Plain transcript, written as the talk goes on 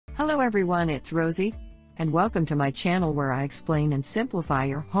Hello everyone, it's Rosie, and welcome to my channel where I explain and simplify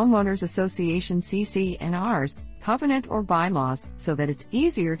your homeowners association CC&Rs, covenant or bylaws, so that it's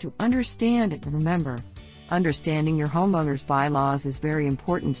easier to understand and remember. Understanding your homeowners bylaws is very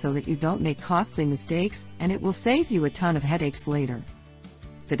important so that you don't make costly mistakes, and it will save you a ton of headaches later.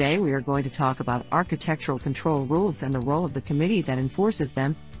 Today we are going to talk about architectural control rules and the role of the committee that enforces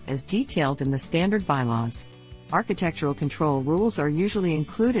them, as detailed in the standard bylaws. Architectural control rules are usually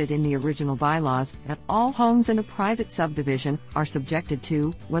included in the original bylaws that all homes in a private subdivision are subjected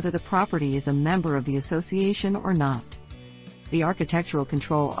to, whether the property is a member of the association or not. The architectural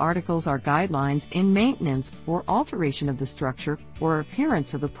control articles are guidelines in maintenance or alteration of the structure or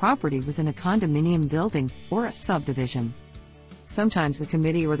appearance of the property within a condominium building or a subdivision. Sometimes the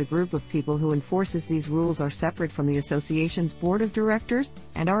committee or the group of people who enforces these rules are separate from the association's board of directors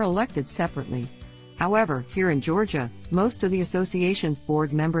and are elected separately. However, here in Georgia, most of the association's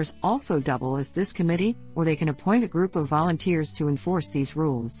board members also double as this committee, or they can appoint a group of volunteers to enforce these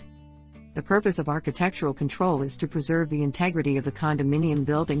rules. The purpose of architectural control is to preserve the integrity of the condominium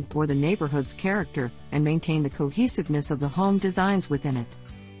building or the neighborhood's character and maintain the cohesiveness of the home designs within it.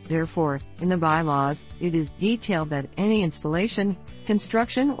 Therefore, in the bylaws, it is detailed that any installation,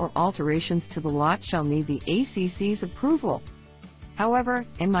 construction, or alterations to the lot shall need the ACC's approval. However,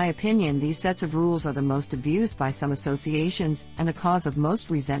 in my opinion, these sets of rules are the most abused by some associations and the cause of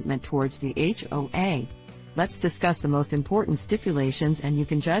most resentment towards the HOA. Let's discuss the most important stipulations and you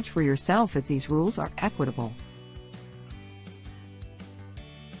can judge for yourself if these rules are equitable.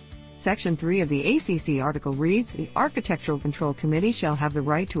 Section 3 of the ACC article reads, "The Architectural Control Committee shall have the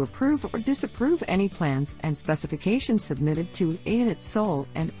right to approve or disapprove any plans and specifications submitted to it in its sole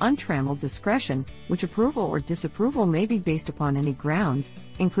and untrammeled discretion, which approval or disapproval may be based upon any grounds,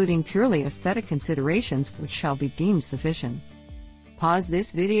 including purely aesthetic considerations, which shall be deemed sufficient." Pause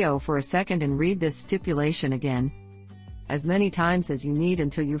this video for a second and read this stipulation again, as many times as you need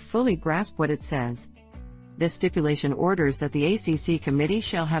until you fully grasp what it says. This stipulation orders that the ACC committee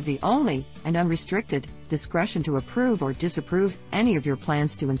shall have the only and unrestricted discretion to approve or disapprove any of your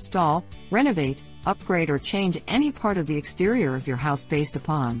plans to install, renovate, upgrade, or change any part of the exterior of your house based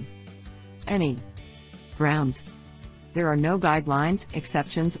upon any grounds. There are no guidelines,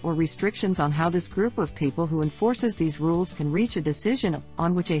 exceptions, or restrictions on how this group of people who enforces these rules can reach a decision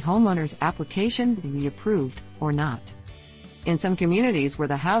on which a homeowner's application may be approved or not. In some communities where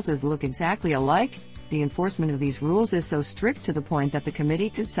the houses look exactly alike, the enforcement of these rules is so strict to the point that the committee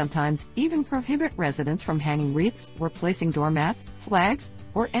could sometimes even prohibit residents from hanging wreaths or placing doormats, flags,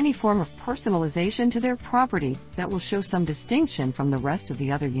 or any form of personalization to their property that will show some distinction from the rest of the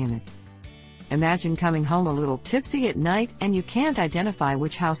other unit. Imagine coming home a little tipsy at night and you can't identify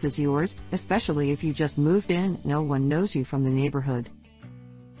which house is yours, especially if you just moved in, no one knows you from the neighborhood.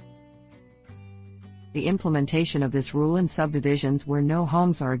 The implementation of this rule in subdivisions where no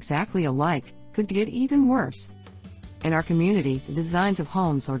homes are exactly alike could get even worse. In our community, the designs of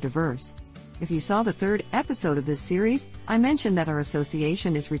homes are diverse. If you saw the third episode of this series, I mentioned that our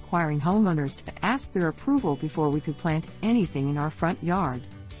association is requiring homeowners to ask their approval before we could plant anything in our front yard.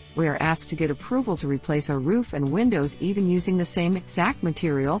 We are asked to get approval to replace our roof and windows even using the same exact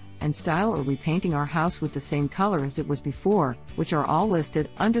material and style or repainting our house with the same color as it was before, which are all listed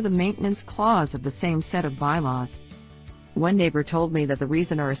under the maintenance clause of the same set of bylaws. One neighbor told me that the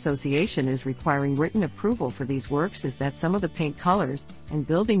reason our association is requiring written approval for these works is that some of the paint colors and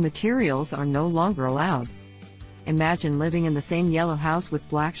building materials are no longer allowed. Imagine living in the same yellow house with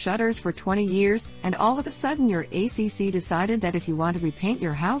black shutters for 20 years, and all of a sudden your ACC decided that if you want to repaint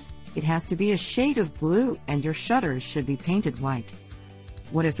your house, it has to be a shade of blue and your shutters should be painted white.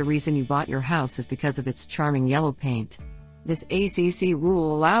 What if the reason you bought your house is because of its charming yellow paint? This ACC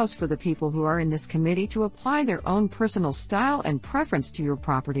rule allows for the people who are in this committee to apply their own personal style and preference to your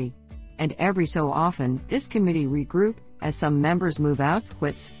property. And every so often, this committee regroups, as some members move out,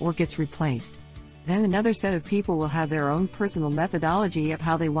 quits, or gets replaced. Then another set of people will have their own personal methodology of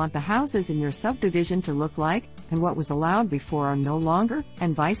how they want the houses in your subdivision to look like, and what was allowed before are no longer,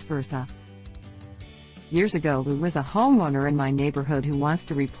 and vice versa. Years ago, there was a homeowner in my neighborhood who wants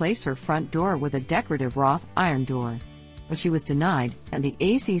to replace her front door with a decorative wrought iron door. But she was denied, and the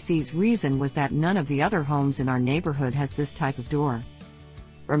ACC's reason was that none of the other homes in our neighborhood has this type of door.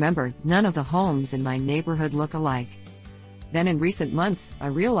 Remember, none of the homes in my neighborhood look alike. Then in recent months, I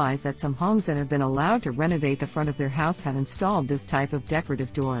realized that some homes that have been allowed to renovate the front of their house have installed this type of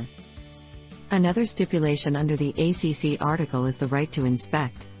decorative door. Another stipulation under the ACC article is the right to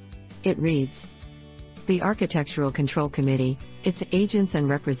inspect. It reads, "The Architectural Control Committee, its agents and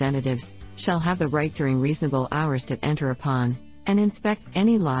representatives, shall have the right during reasonable hours to enter upon, and inspect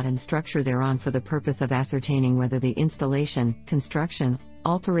any lot and structure thereon for the purpose of ascertaining whether the installation, construction,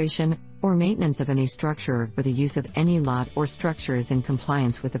 alteration, or maintenance of any structure or the use of any lot or structure is in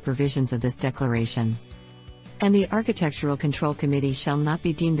compliance with the provisions of this declaration. And the Architectural Control Committee shall not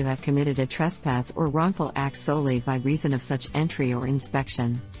be deemed to have committed a trespass or wrongful act solely by reason of such entry or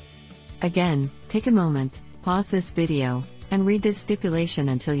inspection. Again, take a moment, pause this video, and read this stipulation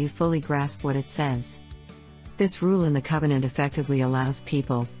until you fully grasp what it says. This rule in the covenant effectively allows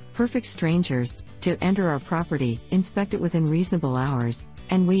people, perfect strangers, to enter our property, inspect it within reasonable hours,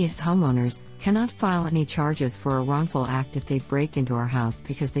 and we as homeowners cannot file any charges for a wrongful act if they break into our house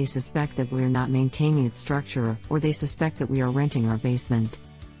because they suspect that we are not maintaining its structure or they suspect that we are renting our basement.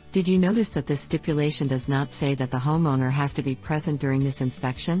 Did you notice that this stipulation does not say that the homeowner has to be present during this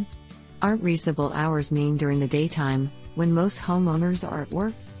inspection? Aren't reasonable hours mean during the daytime, when most homeowners are at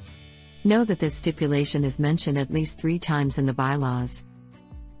work? Know that this stipulation is mentioned at least 3 times in the bylaws.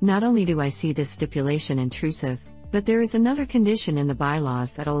 Not only do I see this stipulation intrusive, but there is another condition in the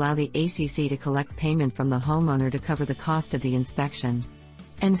bylaws that allow the ACC to collect payment from the homeowner to cover the cost of the inspection.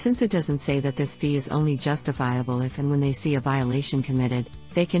 And since it doesn't say that this fee is only justifiable if and when they see a violation committed,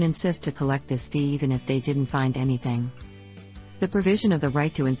 they can insist to collect this fee even if they didn't find anything. The provision of the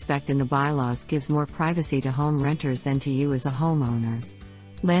right to inspect in the bylaws gives more privacy to home renters than to you as a homeowner.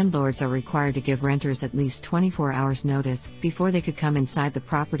 Landlords are required to give renters at least 24 hours notice before they could come inside the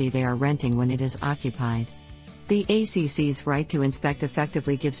property they are renting when it is occupied. The ACC's right to inspect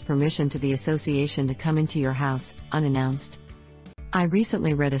effectively gives permission to the association to come into your house, unannounced. I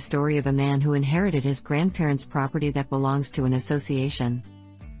recently read a story of a man who inherited his grandparents' property that belongs to an association.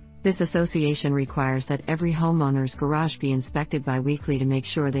 This association requires that every homeowner's garage be inspected bi-weekly to make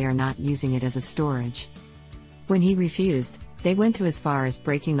sure they are not using it as a storage. When he refused, they went to as far as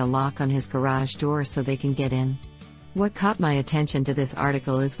breaking the lock on his garage door so they can get in. What caught my attention to this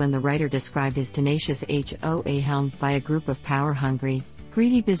article is when the writer described his tenacious HOA helmed by a group of power-hungry,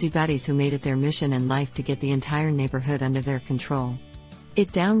 greedy busybodies who made it their mission in life to get the entire neighborhood under their control.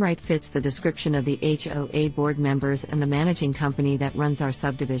 It downright fits the description of the HOA board members and the managing company that runs our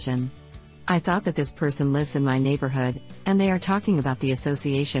subdivision. I thought that this person lives in my neighborhood, and they are talking about the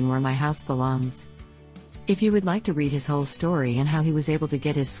association where my house belongs. If you would like to read his whole story and how he was able to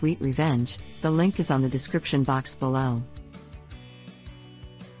get his sweet revenge, the link is on the description box below.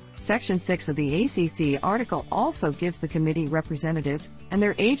 Section 6 of the ACC article also gives the committee representatives and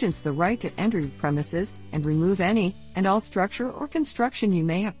their agents the right to enter your premises and remove any and all structure or construction you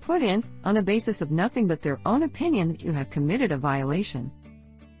may have put in on the basis of nothing but their own opinion that you have committed a violation.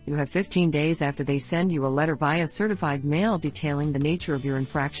 You have 15 days after they send you a letter via certified mail detailing the nature of your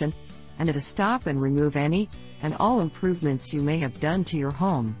infraction, and to stop and remove any and all improvements you may have done to your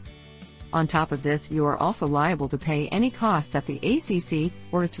home. On top of this, you are also liable to pay any cost that the ACC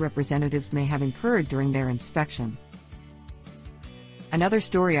or its representatives may have incurred during their inspection. Another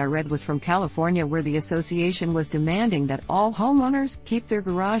story I read was from California, where the association was demanding that all homeowners keep their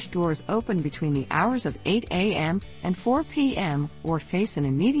garage doors open between the hours of 8 a.m. and 4 p.m. or face an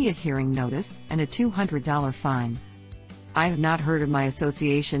immediate hearing notice and a $200 fine. I have not heard of my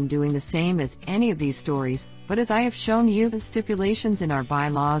association doing the same as any of these stories, but as I have shown you, the stipulations in our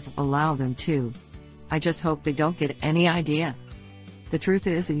bylaws allow them to. I just hope they don't get any idea. The truth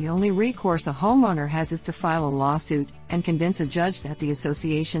is, the only recourse a homeowner has is to file a lawsuit and convince a judge that the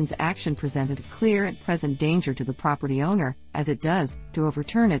association's action presented a clear and present danger to the property owner, as it does, to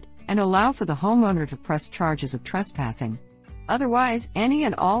overturn it, and allow for the homeowner to press charges of trespassing. Otherwise, any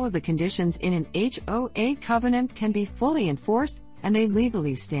and all of the conditions in an HOA covenant can be fully enforced, and they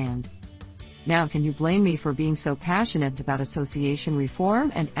legally stand. Now, can you blame me for being so passionate about association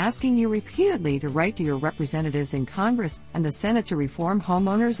reform and asking you repeatedly to write to your representatives in Congress and the Senate to reform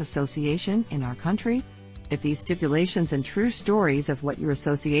homeowners association in our country? If these stipulations and true stories of what your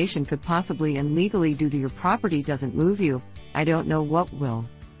association could possibly and legally do to your property doesn't move you, I don't know what will.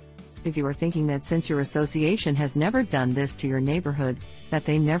 If you are thinking that since your association has never done this to your neighborhood, that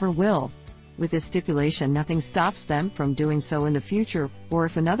they never will, with this stipulation nothing stops them from doing so in the future, or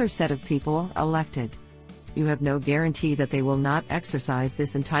if another set of people are elected. You have no guarantee that they will not exercise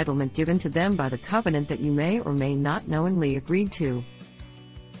this entitlement given to them by the covenant that you may or may not knowingly agreed to.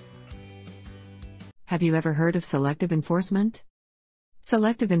 Have you ever heard of selective enforcement?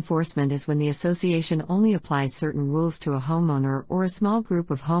 Selective enforcement is when the association only applies certain rules to a homeowner or a small group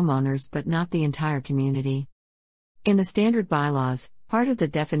of homeowners but not the entire community. In the standard bylaws, part of the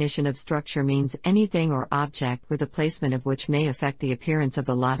definition of structure means anything or object where the placement of which may affect the appearance of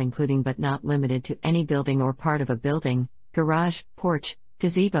the lot, including but not limited to any building or part of a building, garage, porch,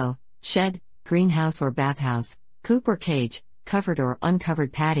 gazebo, shed, greenhouse or bathhouse, coop or cage, covered or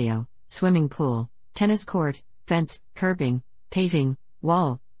uncovered patio, swimming pool, tennis court, fence, curbing, paving,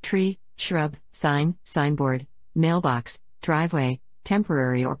 wall, tree, shrub, sign, signboard, mailbox, driveway,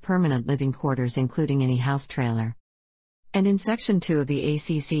 temporary or permanent living quarters including any house trailer. And in Section 2 of the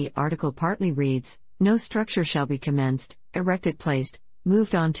ACC article partly reads, no structure shall be commenced, erected, placed,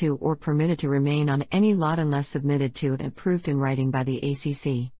 moved onto or permitted to remain on any lot unless submitted to and approved in writing by the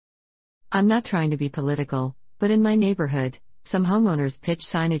ACC. I'm not trying to be political, but in my neighborhood, some homeowners pitch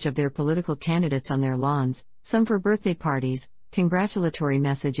signage of their political candidates on their lawns, some for birthday parties, congratulatory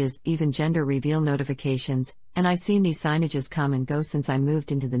messages, even gender reveal notifications, and I've seen these signages come and go since I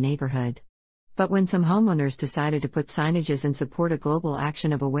moved into the neighborhood. But when some homeowners decided to put signages in support of global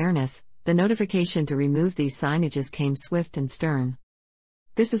action of awareness, the notification to remove these signages came swift and stern.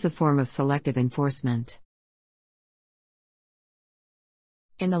 This is a form of selective enforcement.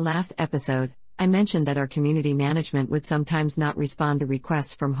 In the last episode, I mentioned that our community management would sometimes not respond to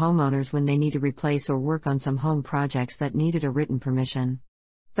requests from homeowners when they need to replace or work on some home projects that needed a written permission.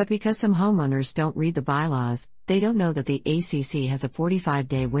 But because some homeowners don't read the bylaws, they don't know that the ACC has a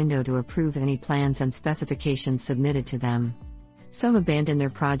 45-day window to approve any plans and specifications submitted to them. Some abandon their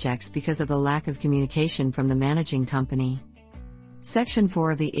projects because of the lack of communication from the managing company. Section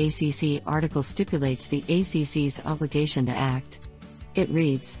 4 of the ACC article stipulates the ACC's obligation to act. It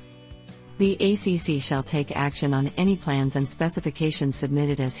reads, the ACC shall take action on any plans and specifications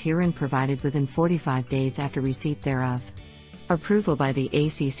submitted as herein provided within 45 days after receipt thereof. Approval by the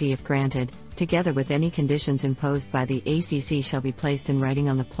ACC if granted, together with any conditions imposed by the ACC shall be placed in writing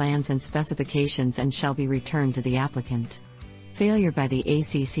on the plans and specifications and shall be returned to the applicant. Failure by the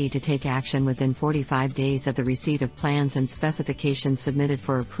ACC to take action within 45 days of the receipt of plans and specifications submitted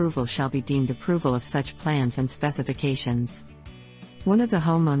for approval shall be deemed approval of such plans and specifications. One of the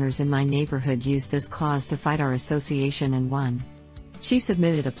homeowners in my neighborhood used this clause to fight our association and won. She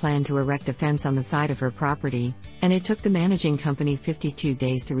submitted a plan to erect a fence on the side of her property, and it took the managing company 52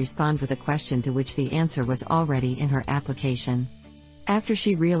 days to respond with a question to which the answer was already in her application. After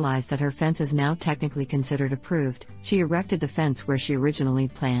she realized that her fence is now technically considered approved, she erected the fence where she originally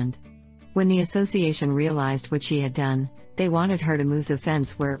planned. When the association realized what she had done, they wanted her to move the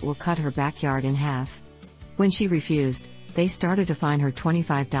fence where it will cut her backyard in half. When she refused, they started to fine her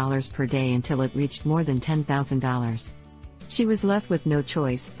 $25 per day until it reached more than $10,000. She was left with no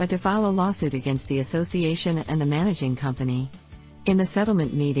choice but to file a lawsuit against the association and the managing company. In the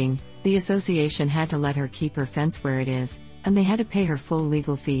settlement meeting, the association had to let her keep her fence where it is, and they had to pay her full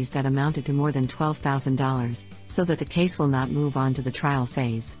legal fees that amounted to more than $12,000, so that the case will not move on to the trial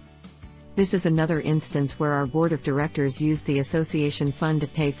phase. This is another instance where our board of directors used the association fund to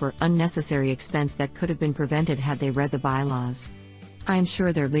pay for unnecessary expense that could have been prevented had they read the bylaws. I am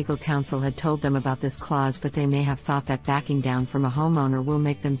sure their legal counsel had told them about this clause, but they may have thought that backing down from a homeowner will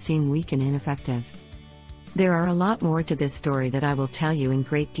make them seem weak and ineffective. There are a lot more to this story that I will tell you in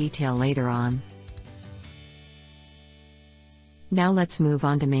great detail later on. Now let's move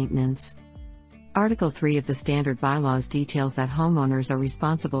on to maintenance. Article 3 of the Standard Bylaws details that homeowners are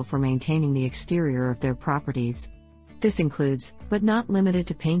responsible for maintaining the exterior of their properties. This includes, but not limited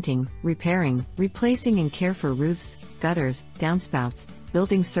to painting, repairing, replacing and care for roofs, gutters, downspouts,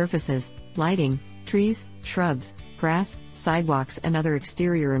 building surfaces, lighting, trees, shrubs, grass, sidewalks and other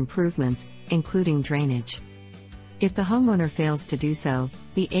exterior improvements, including drainage. If the homeowner fails to do so,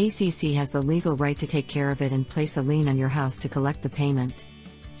 the ACC has the legal right to take care of it and place a lien on your house to collect the payment.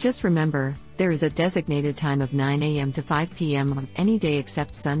 Just remember, there is a designated time of 9 a.m. to 5 p.m. on any day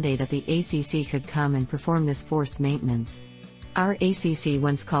except Sunday that the ACC could come and perform this forced maintenance. Our ACC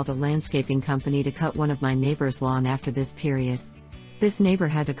once called a landscaping company to cut one of my neighbor's lawn after this period. This neighbor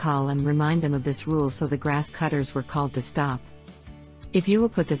had to call and remind them of this rule, so the grass cutters were called to stop. If you will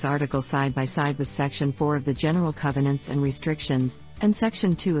put this article side by side with Section 4 of the General Covenants and Restrictions, and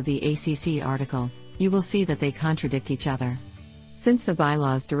Section 2 of the ACC article, you will see that they contradict each other. Since the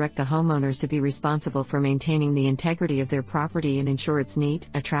bylaws direct the homeowners to be responsible for maintaining the integrity of their property and ensure its neat,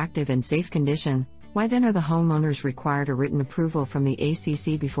 attractive and safe condition, why then are the homeowners required a written approval from the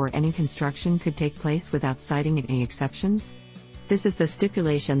ACC before any construction could take place without citing any exceptions? This is the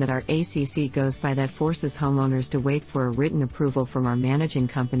stipulation that our ACC goes by that forces homeowners to wait for a written approval from our managing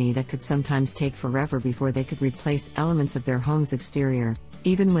company that could sometimes take forever before they could replace elements of their home's exterior,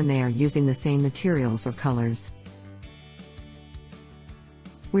 even when they are using the same materials or colors.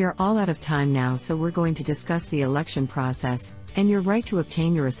 We are all out of time now, so we're going to discuss the election process, and your right to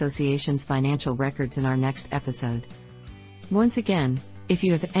obtain your association's financial records in our next episode. Once again, if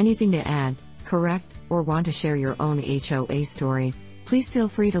you have anything to add, correct, or want to share your own HOA story, Please feel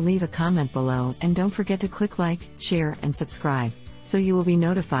free to leave a comment below and don't forget to click like, share, and subscribe, so you will be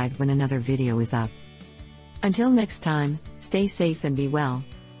notified when another video is up. Until next time, stay safe and be well.